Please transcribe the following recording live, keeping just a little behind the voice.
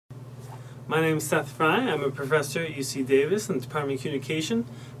My name is Seth Frey. I'm a professor at UC Davis in the Department of Communication.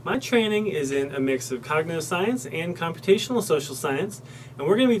 My training is in a mix of cognitive science and computational social science, and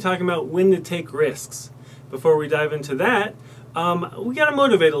we're going to be talking about when to take risks. Before we dive into that, we got to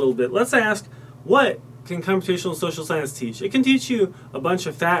motivate a little bit. Let's ask, what can computational social science teach? It can teach you a bunch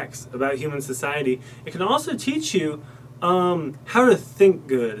of facts about human society. It can also teach you how to think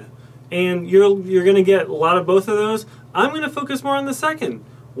good. And you're going to get a lot of both of those. I'm going to focus more on the second.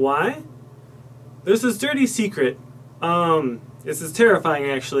 Why? There's this dirty secret. This is terrifying,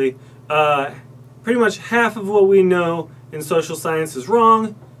 actually. Pretty much half of what we know in social science is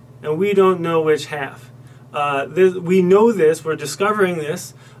wrong, and we don't know which half. We know this, we're discovering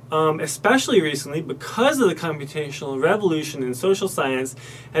this, especially recently because of the computational revolution in social science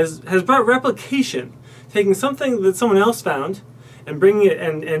has brought replication, taking something that someone else found and bringing it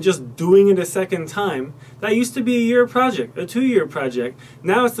and just doing it a second time. That used to be a year project, a 2-year project.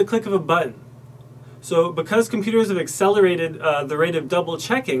 Now it's the click of a button. So because computers have accelerated the rate of double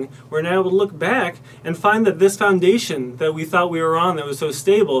checking, we're now able to look back and find that this foundation that we thought we were on that was so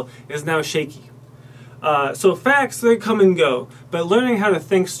stable is now shaky. So facts, they come and go, but learning how to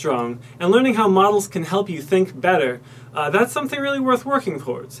think strong and learning how models can help you think better, that's something really worth working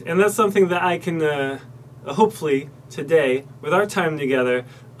towards. And that's something that I can hopefully today, with our time together,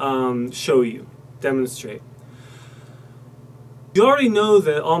 show you, demonstrate. You already know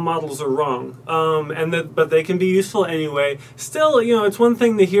that all models are wrong, but they can be useful anyway. Still, it's one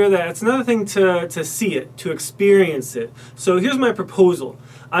thing to hear that. It's another thing to see it, to experience it. So here's my proposal.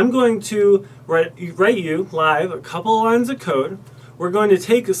 I'm going to write you live a couple of lines of code. We're going to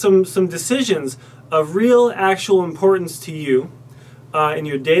take some decisions of real, actual importance to you in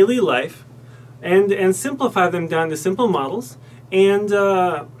your daily life, and simplify them down to simple models,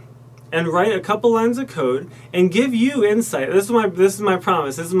 and write a couple lines of code and give you insight. This is my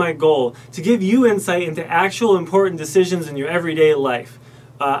promise, this is my goal, to give you insight into actual important decisions in your everyday life.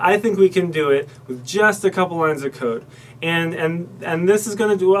 I think we can do it with just a couple lines of code. And this is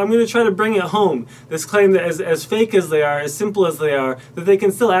going to do, I'm going to try to bring it home, this claim that as fake as they are, as simple as they are, that they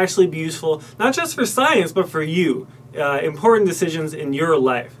can still actually be useful, not just for science, but for you. Important decisions in your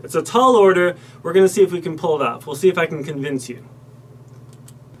life. It's a tall order. We're going to see if we can pull it off. We'll see if I can convince you.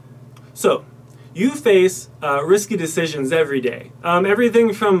 So, you face risky decisions every day.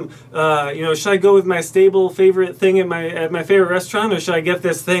 Everything from, should I go with my stable favorite thing at my favorite restaurant, or should I get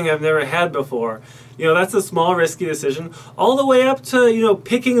this thing I've never had before? That's a small risky decision. All the way up to,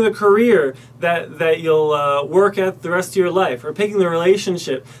 picking the career that you'll work at the rest of your life, or picking the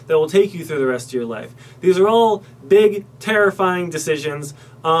relationship that will take you through the rest of your life. These are all big, terrifying decisions,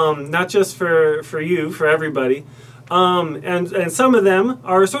 not just for you, for everybody. And some of them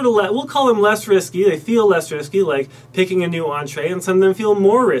are sort of, we'll call them less risky. They feel less risky, like picking a new entree, and some of them feel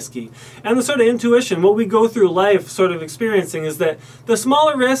more risky. And the sort of intuition, what we go through life sort of experiencing, is that the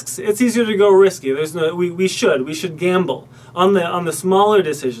smaller risks, it's easier to go risky. There's no, we should gamble on the smaller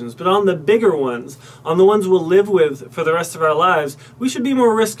decisions, but on the bigger ones, on the ones we'll live with for the rest of our lives, we should be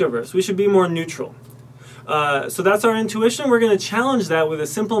more risk averse. We should be more neutral. So that's our intuition. We're going to challenge that with a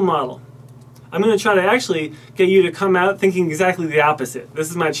simple model. I'm going to try to actually get you to come out thinking exactly the opposite. This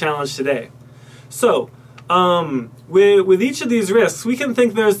is my challenge today. So, with each of these risks, we can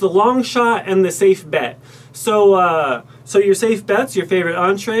think there's the long shot and the safe bet. So, your safe bet's your favorite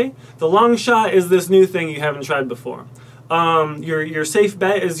entree. The long shot is this new thing you haven't tried before. Your safe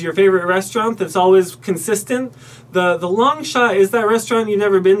bet is your favorite restaurant that's always consistent. The long shot is that restaurant you've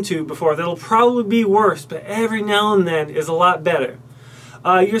never been to before that'll probably be worse, but every now and then is a lot better.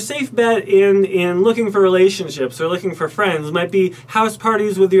 Your safe bet in looking for relationships or looking for friends might be house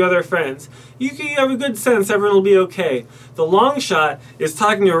parties with your other friends. You have a good sense everyone will be okay. The long shot is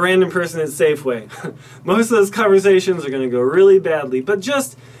talking to a random person at Safeway. Most of those conversations are going to go really badly, but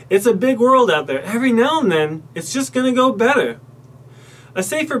it's a big world out there. Every now and then, it's just going to go better. A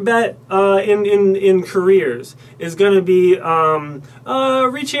safer bet in careers is going to be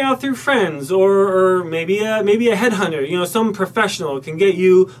reaching out through friends, or maybe a headhunter. Some professional can get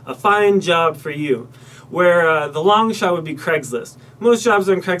you a fine job for you. Where the long shot would be Craigslist. Most jobs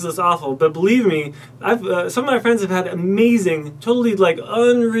on Craigslist are awful, but believe me, some of my friends have had amazing, totally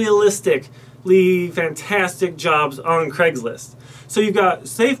unrealistically fantastic jobs on Craigslist. So you've got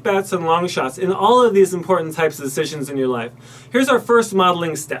safe bets and long shots in all of these important types of decisions in your life. Here's our first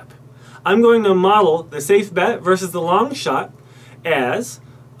modeling step. I'm going to model the safe bet versus the long shot as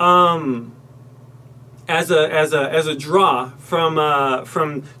a draw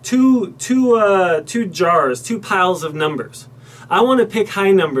from two jars, two piles of numbers. I want to pick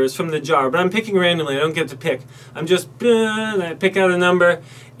high numbers from the jar, but I'm picking randomly. I don't get to pick. I'm just, I pick out a number,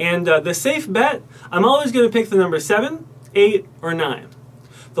 And the safe bet, I'm always going to pick the number 7, 8, or 9.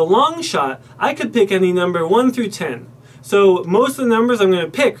 The long shot, I could pick any number 1 through 10. So most of the numbers I'm going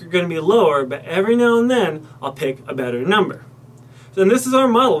to pick are going to be lower, but every now and then I'll pick a better number. And this is our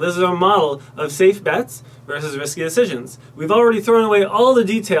model. This is our model of safe bets versus risky decisions. We've already thrown away all the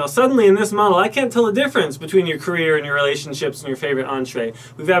details. Suddenly in this model, I can't tell the difference between your career and your relationships and your favorite entree.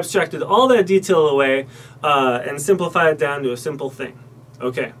 We've abstracted all that detail away and simplified it down to a simple thing.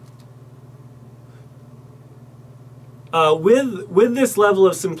 Okay. With this level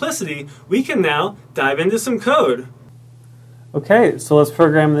of simplicity, we can now dive into some code. Okay, so let's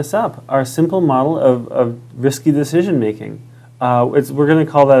program this up. Our simple model of risky decision making. We're going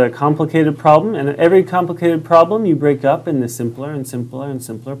to call that a complicated problem, and every complicated problem you break up into simpler and simpler and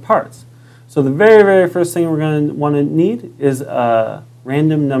simpler parts. So the very, very first thing we're going to want to need is a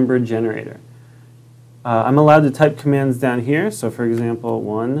random number generator. I'm allowed to type commands down here. So for example,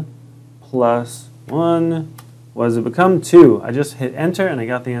 1 plus 1, what does it become? 2. I just hit enter and I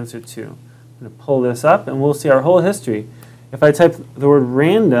got the answer 2. I'm going to pull this up and we'll see our whole history. If I type the word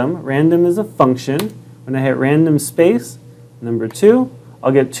random, random is a function. When I hit random space, number 2,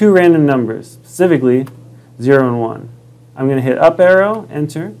 I'll get 2 random numbers, specifically 0 and 1. I'm going to hit up arrow,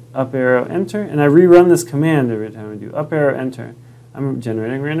 enter, and I rerun this command every time I do up arrow, enter. I'm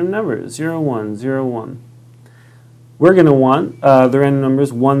generating random numbers, 0, 1, 0, 1. We're going to want the random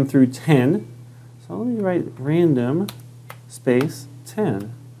numbers 1 through 10. So let me write random space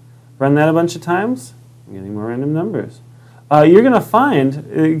 10. Run that a bunch of times, I'm getting more random numbers. You're going to find,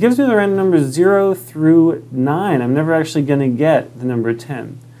 it gives me the random numbers 0 through 9. I'm never actually going to get the number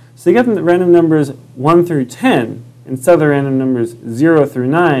 10. So you get the random numbers 1 through 10 instead of the random numbers 0 through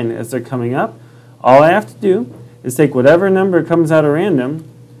 9 as they're coming up. All I have to do is take whatever number comes out of random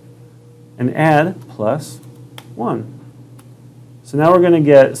and add plus 1. So now we're going to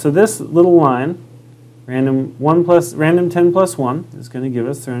get, so this little line, random 10 plus 1, is going to give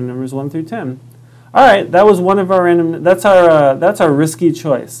us the random numbers 1 through 10. All right, that was one of our random, that's our risky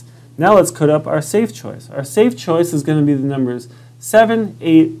choice. Now let's code up our safe choice. Our safe choice is going to be the numbers 7,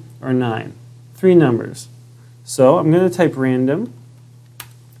 8, or 9. 3 numbers. So I'm going to type random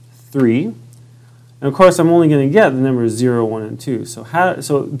 3. And of course I'm only going to get the numbers 0, 1, and 2.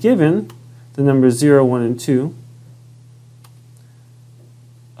 So given the numbers 0, 1, and 2,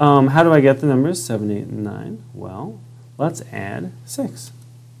 how do I get the numbers 7, 8, and 9? Well, let's add 6.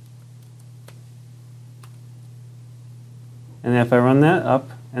 And if I run that,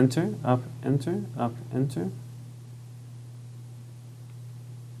 up, enter, up, enter, up, enter.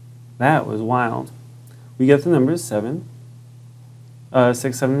 That was wild. We get the numbers 6, 7,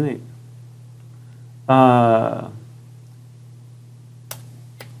 and 8. That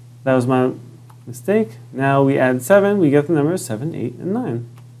was my mistake. Now we add 7, we get the numbers 7, 8, and 9.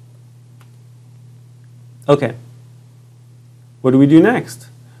 Okay. What do we do next?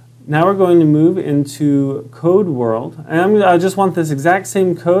 Now we're going to move into code world. And I just want this exact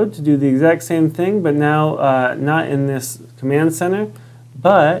same code to do the exact same thing, but now not in this command center,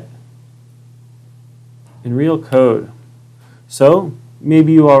 but in real code. So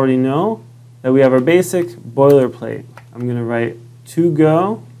maybe you already know that we have our basic boilerplate. I'm going to write to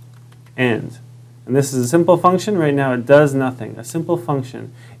go end. And this is a simple function. Right now it does nothing. A simple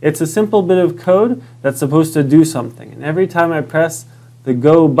function. It's a simple bit of code that's supposed to do something. And every time I press the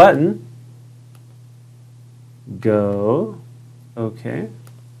go button, go, okay,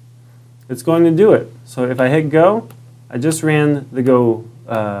 it's going to do it. So if I hit go, I just ran the go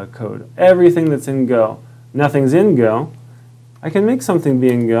code. Everything that's in go. Nothing's in go. I can make something be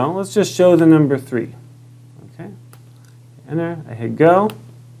in go. Let's just show the number 3. Okay, enter, I hit go.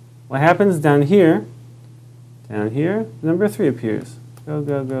 What happens down here, number 3 appears. Go,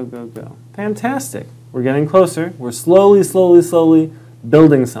 go, go, go, go. Fantastic. We're getting closer. We're slowly, slowly, slowly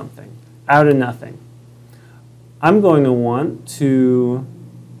building something out of nothing. I'm going to want to,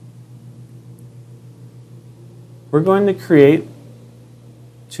 we're going to create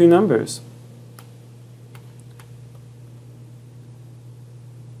 2 numbers.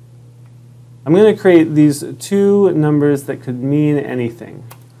 I'm going to create these 2 numbers that could mean anything.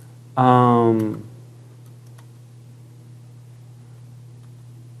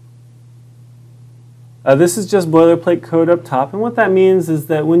 This is just boilerplate code up top, and what that means is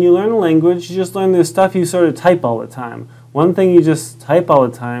that when you learn a language, you just learn the stuff you sort of type all the time. One thing you just type all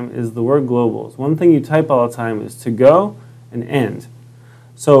the time is the word globals. One thing you type all the time is to go and end.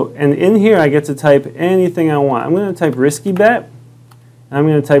 So, and in here I get to type anything I want. I'm going to type risky bet, and I'm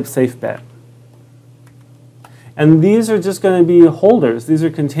going to type safe bet. And these are just going to be holders. These are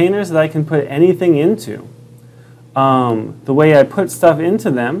containers that I can put anything into. the way I put stuff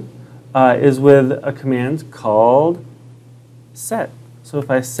into them is with a command called set. So if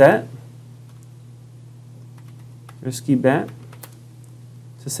I set risky bet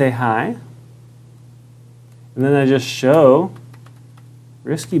to say hi, and then I just show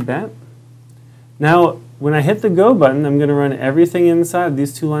risky bet. Now, when I hit the go button, I'm going to run everything inside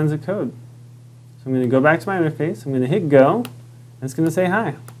these 2 lines of code. So I'm going to go back to my interface, I'm going to hit go, and it's going to say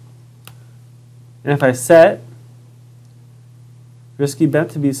hi. And if I set risky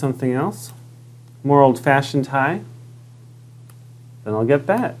bet to be something else, more old-fashioned hi, then I'll get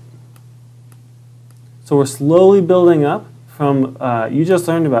that. So we're slowly building up from, you just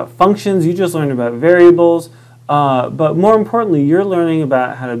learned about functions, you just learned about variables, but more importantly, you're learning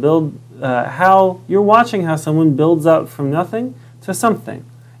about how to build, you're watching how someone builds up from nothing to something.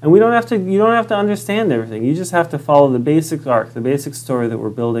 And you don't have to understand everything. You just have to follow the basic arc, the basic story that we're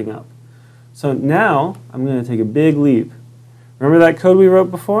building up. So now I'm going to take a big leap. Remember that code we wrote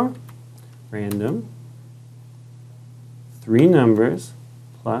before? Random, 3 numbers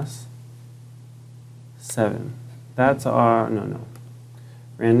plus 7. That's our,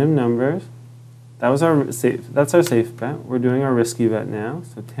 random numbers. That's our safe bet. We're doing our risky bet now.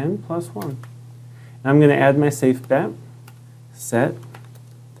 So 10 plus 1. Now I'm going to add my safe bet, set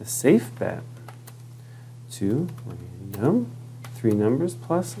the safe bet to random, 3 numbers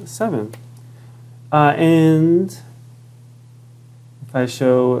plus 7. And if I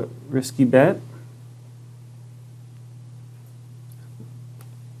show risky bet,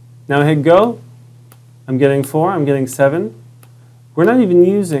 now hit go, I'm getting 4, I'm getting 7. We're not even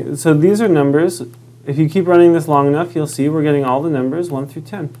using, so these are numbers. If you keep running this long enough, you'll see we're getting all the numbers 1 through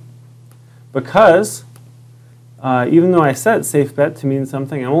 10. Because even though I set safe bet to mean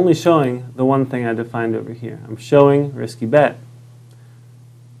something, I'm only showing the one thing I defined over here. I'm showing risky bet.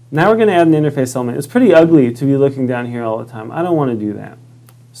 Now we're going to add an interface element. It's pretty ugly to be looking down here all the time. I don't want to do that.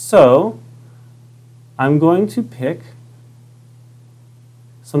 So I'm going to pick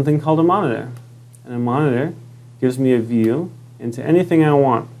something called a monitor. And a monitor gives me a view into anything I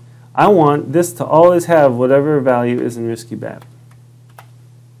want. I want this to always have whatever value is in risky bet.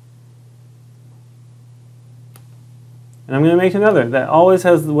 And I'm going to make another that always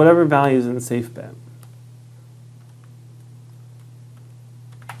has whatever value is in safe bet.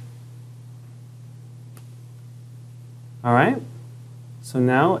 All right, so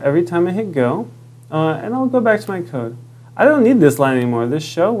now every time I hit go, and I'll go back to my code. I don't need this line anymore. This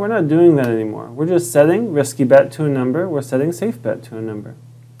show, we're not doing that anymore. We're just setting risky bet to a number. We're setting safe bet to a number.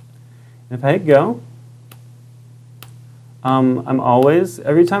 And if I hit go,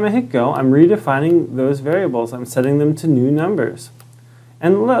 every time I hit go, I'm redefining those variables. I'm setting them to new numbers.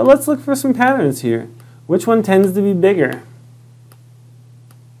 And let's look for some patterns here. Which one tends to be bigger?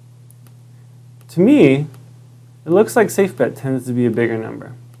 To me, it looks like safe bet tends to be a bigger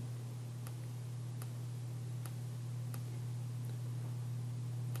number.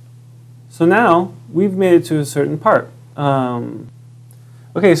 So now we've made it to a certain part.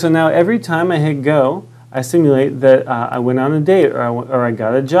 Okay, so now every time I hit go, I simulate that I went on a date, or I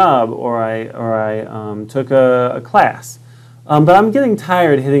got a job, or I took a class. But I'm getting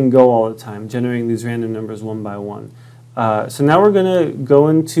tired hitting go all the time, generating these random numbers one by one. So now we're going to go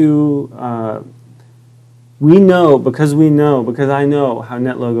into, because I know how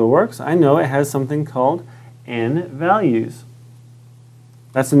NetLogo works, I know it has something called n values.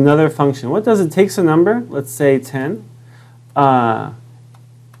 That's another function. What does it? Takes a number, let's say 10, and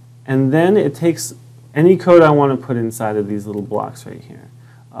then it takes any code I want to put inside of these little blocks right here,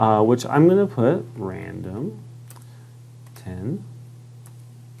 which I'm going to put random 10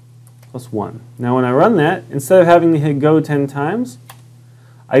 plus 1. Now when I run that, instead of having to hit go 10 times,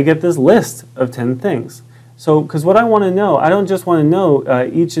 I get this list of 10 things. So, because what I want to know, I don't just want to know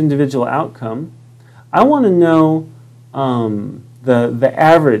each individual outcome. I want to know the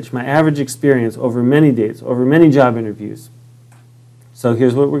average, my average experience over many dates, over many job interviews. So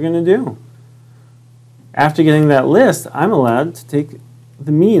here's what we're going to do. After getting that list, I'm allowed to take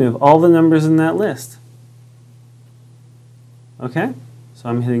the mean of all the numbers in that list. Okay? So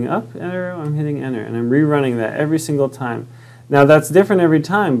I'm hitting up arrow, I'm hitting enter, and I'm rerunning that every single time. Now that's different every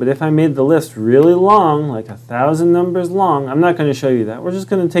time, but if I made the list really long, like 1,000 numbers long, I'm not going to show you that. We're just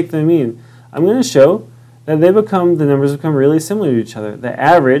going to take the mean. I'm going to show that the numbers become really similar to each other. The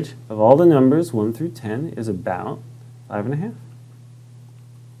average of all the numbers 1 through 10 is about 5.5.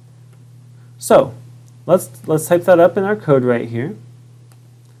 So let's type that up in our code right here.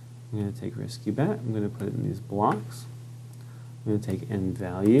 I'm going to take risky bet. I'm going to put it in these blocks. I'm going to take n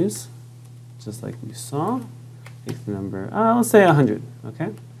values, just like we saw. Take the number, let's say 100, okay?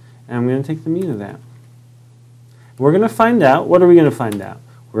 And I'm going to take the mean of that. We're going to find out, what are we going to find out?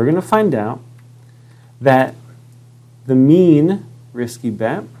 We're going to find out that the mean risky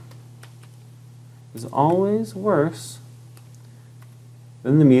bet is always worse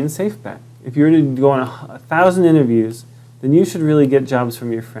than the mean safe bet. If you were to go on 1,000 interviews, then you should really get jobs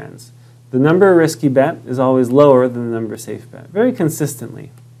from your friends. The number risky bet is always lower than the number safe bet, very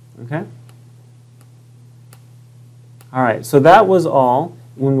consistently. Okay? All right, so that was all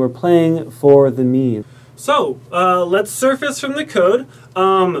when we're playing for the mean. So, let's surface from the code.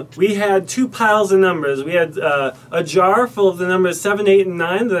 We had two piles of numbers. We had a jar full of the numbers 7, 8, and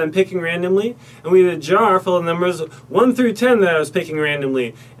 9 that I'm picking randomly, and we had a jar full of numbers 1 through 10 that I was picking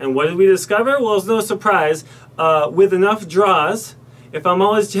randomly. And what did we discover? Well, it's no surprise. With enough draws, if I'm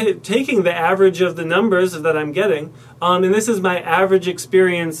always taking the average of the numbers that I'm getting, and this is my average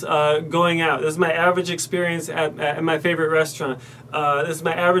experience going out. This is my average experience at my favorite restaurant. This is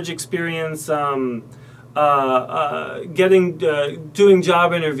my average experience doing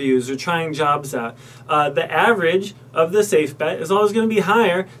job interviews or trying jobs out. The average of the safe bet is always going to be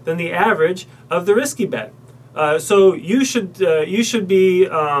higher than the average of the risky bet. So you should be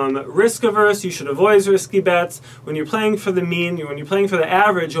risk averse. You should avoid risky bets. When you're playing for the mean, when you're playing for the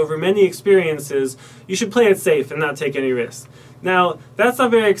average over many experiences, you should play it safe and not take any risks. Now, that's not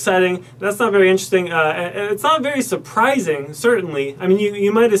very exciting, that's not very interesting, it's not very surprising, certainly. I mean,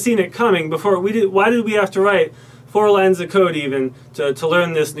 you might have seen it coming before. Why did we have to write 4 lines of code even to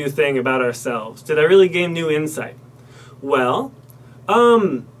learn this new thing about ourselves? Did I really gain new insight? Well,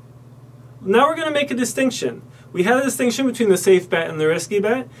 now we're going to make a distinction. We had a distinction between the safe bet and the risky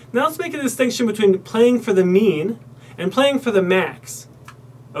bet. Now let's make a distinction between playing for the mean and playing for the max.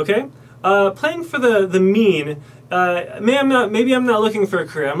 Okay? Playing for the mean, maybe I'm not looking for a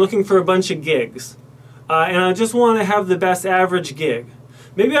career. I'm looking for a bunch of gigs. And I just want to have the best average gig.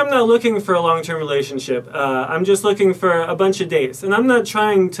 Maybe I'm not looking for a long-term relationship. I'm just looking for a bunch of dates. And I'm not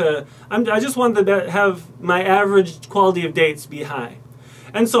trying to, I just want to have my average quality of dates be high.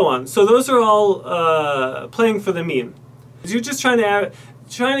 And so on. So those are all playing for the mean. You're just trying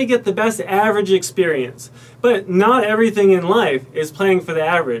to get the best average experience. But not everything in life is playing for the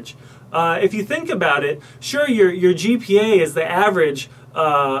average. If you think about it, sure, your GPA is the average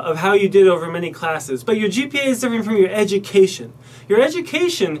of how you did over many classes, but your GPA is different from your education. Your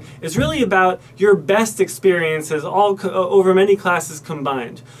education is really about your best experiences over many classes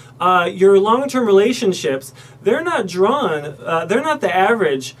combined. Your long-term relationships, they're not drawn, they're not the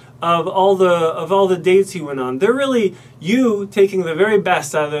average of all the dates you went on. They're really you taking the very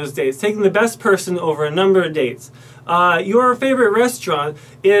best out of those dates, taking the best person over a number of dates. Your favorite restaurant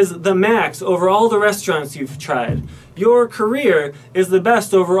is the max over all the restaurants you've tried. Your career is the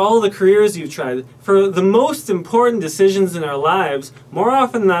best over all the careers you've tried. For the most important decisions in our lives, more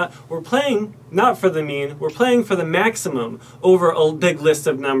often than not, we're playing not for the mean, we're playing for the maximum over a big list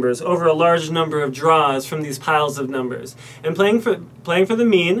of numbers, over a large number of draws from these piles of numbers. And playing for the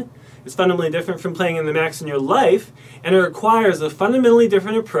mean is fundamentally different from playing in the max in your life, and it requires a fundamentally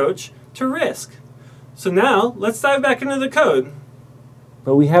different approach to risk. So now, let's dive back into the code.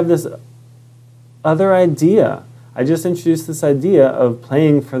 But we have this other idea. I just introduced this idea of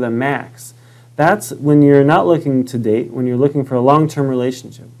playing for the max. That's when you're not looking to date, when you're looking for a long-term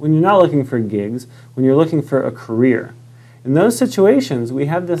relationship, when you're not looking for gigs, when you're looking for a career. In those situations, we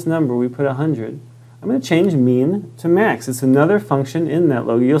have this number, we put 100. I'm going to change mean to max. It's another function in that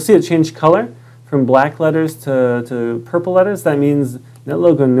logo. You'll see it change color from black letters to purple letters. That means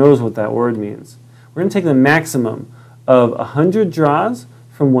NetLogo knows what that word means. We're going to take the maximum of 100 draws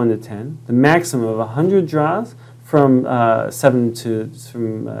from 1 to 10, the maximum of 100 draws from 7 to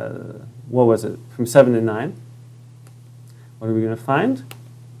from 7 to 9. What are we going to find?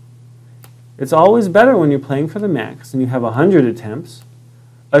 It's always better when you're playing for the max and you have 100 attempts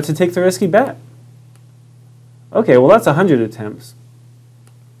to take the risky bet. Okay, well that's 100 attempts.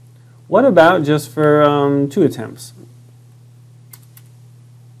 What about just for 2 attempts?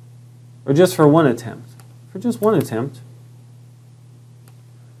 Or just for 1 attempt? For just 1 attempt?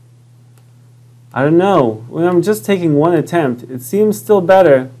 I don't know. When I'm just taking 1 attempt, it seems still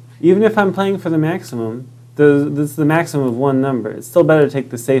better, even if I'm playing for the maximum, this is the maximum of 1 number. It's still better to take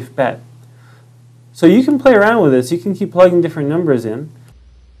the safe bet. So you can play around with this. You can keep plugging different numbers in.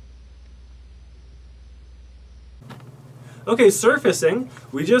 Okay, surfacing,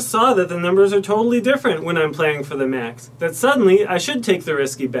 we just saw that the numbers are totally different when I'm playing for the max. That suddenly I should take the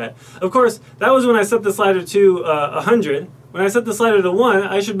risky bet. Of course, that was when I set the slider to 100. When I set the slider to 1,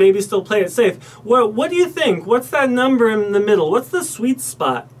 I should maybe still play it safe. What do you think? What's that number in the middle? What's the sweet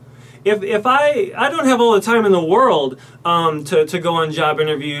spot? If I don't have all the time in the world to go on job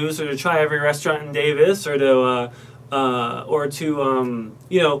interviews or to try every restaurant in Davis or to or to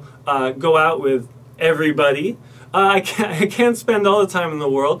go out with everybody. I can't spend all the time in the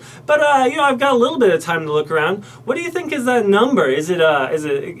world, but I've got a little bit of time to look around. What do you think is that number? Is it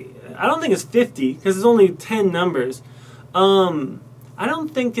I don't think it's 50 because there's only 10 numbers. I don't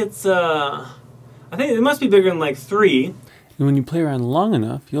think it's I think it must be bigger than like 3. And when you play around long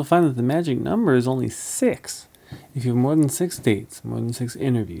enough, you'll find that the magic number is only 6. If you have more than 6 dates, more than 6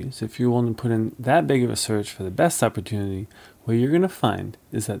 interviews, if you're willing to put in that big of a search for the best opportunity, what you're going to find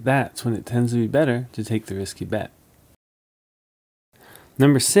is that that's when it tends to be better to take the risky bet.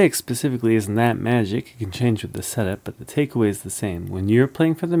 Number 6 specifically isn't that magic. It can change with the setup, but the takeaway is the same. When you're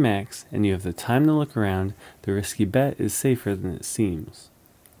playing for the max and you have the time to look around, the risky bet is safer than it seems.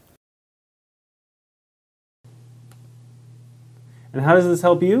 And how does this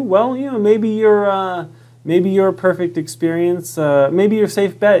help you? Well, maybe your perfect experience, maybe your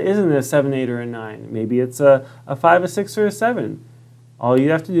safe bet isn't a 7, 8, or a 9. Maybe it's a 5, a 6, or a 7. All you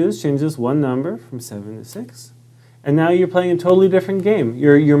have to do is change this one number from 7 to 6. And now you're playing a totally different game.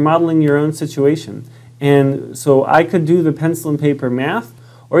 You're modeling your own situation. And so I could do the pencil and paper math,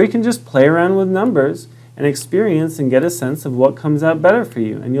 or you can just play around with numbers and experience and get a sense of what comes out better for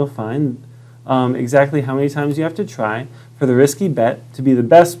you. And you'll find exactly how many times you have to try for the risky bet to be the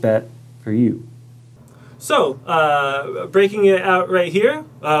best bet for you. So, breaking it out right here,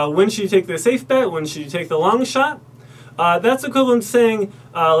 when should you take the safe bet? When should you take the long shot? That's equivalent to saying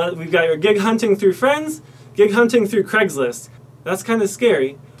we've got your gig hunting through friends, gig hunting through Craigslist. That's kind of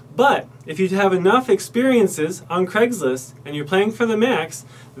scary, but if you have enough experiences on Craigslist and you're playing for the max,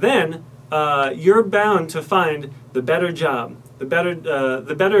 then you're bound to find the better job, the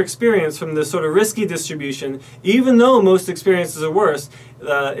better experience from this sort of risky distribution. Even though most experiences are worse,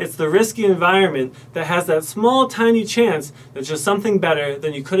 it's the risky environment that has that small, tiny chance that just something better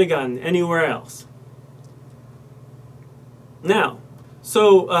than you could have gotten anywhere else. Now,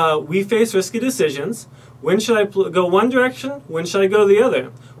 so we face risky decisions. When should I go one direction? When should I go the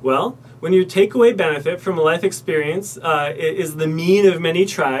other? Well, when your takeaway benefit from a life experience is the mean of many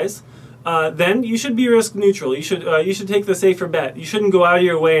tries, then you should be risk neutral. You should take the safer bet. You shouldn't go out of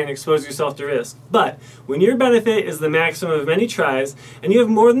your way and expose yourself to risk. But when your benefit is the maximum of many tries, and you have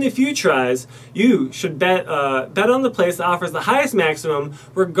more than a few tries, you should bet on the place that offers the highest maximum,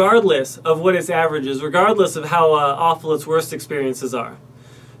 regardless of what its average is, regardless of how awful its worst experiences are.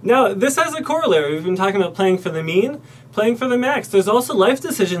 Now, this has a corollary. We've been talking about playing for the mean, playing for the max. There's also life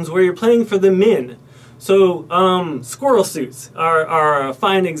decisions where you're playing for the min. So, squirrel suits are a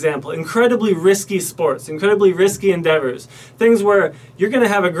fine example. Incredibly risky sports, incredibly risky endeavors. Things where you're going to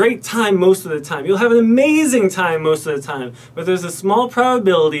have a great time most of the time. You'll have an amazing time most of the time. But there's a small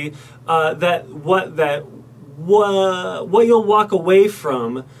probability that what you'll walk away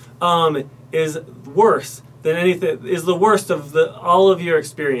from is worse than anything, is the worst of all of your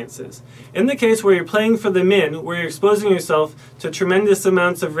experiences. In the case where you're playing for the min, where you're exposing yourself to tremendous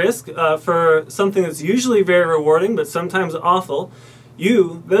amounts of risk for something that's usually very rewarding but sometimes awful,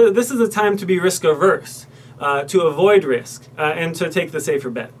 this is a time to be risk averse, to avoid risk, and to take the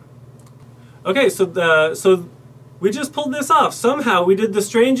safer bet. Okay, so we just pulled this off. Somehow we did the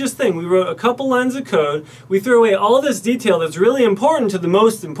strangest thing. We wrote a couple lines of code, we threw away all this detail that's really important to the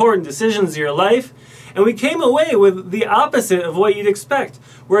most important decisions of your life, and we came away with the opposite of what you'd expect,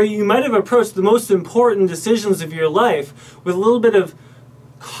 where you might have approached the most important decisions of your life with a little bit of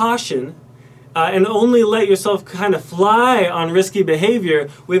caution and only let yourself kind of fly on risky behavior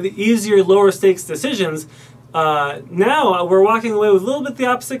with easier, lower stakes decisions. Now we're walking away with a little bit the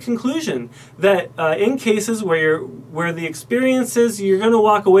opposite conclusion, that in cases where the experiences you're going to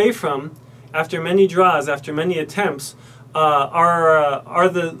walk away from after many draws, after many attempts, are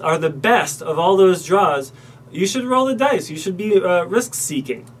the best of all those draws, you should roll the dice. You should be risk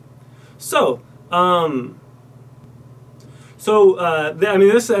seeking. So, I mean,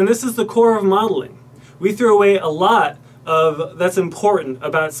 this is the core of modeling. We threw away a lot that's important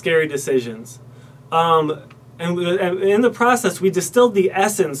about scary decisions. And in the process, we distilled the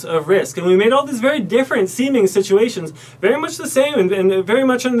essence of risk, and we made all these very different seeming situations very much the same and very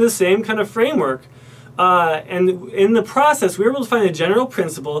much under the same kind of framework. And in the process, we were able to find a general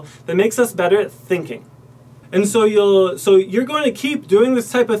principle that makes us better at thinking. And so you're going to keep doing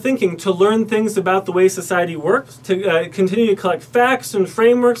this type of thinking to learn things about the way society works, to continue to collect facts and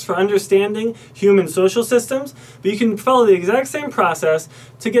frameworks for understanding human social systems, but you can follow the exact same process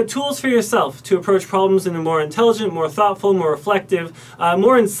to get tools for yourself to approach problems in a more intelligent, more thoughtful, more reflective,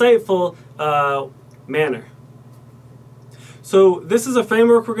 more insightful manner. So this is a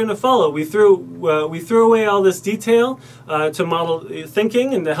framework we're going to follow. We threw away all this detail to model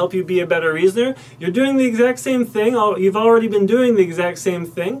thinking and to help you be a better reasoner. You're doing the exact same thing. You've already been doing the exact same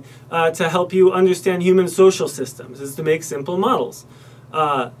thing to help you understand human social systems, is to make simple models.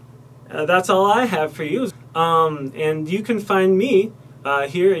 That's all I have for you. And you can find me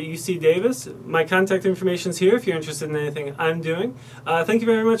here at UC Davis. My contact information is here if you're interested in anything I'm doing. Thank you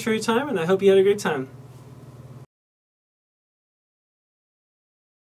very much for your time, and I hope you had a great time.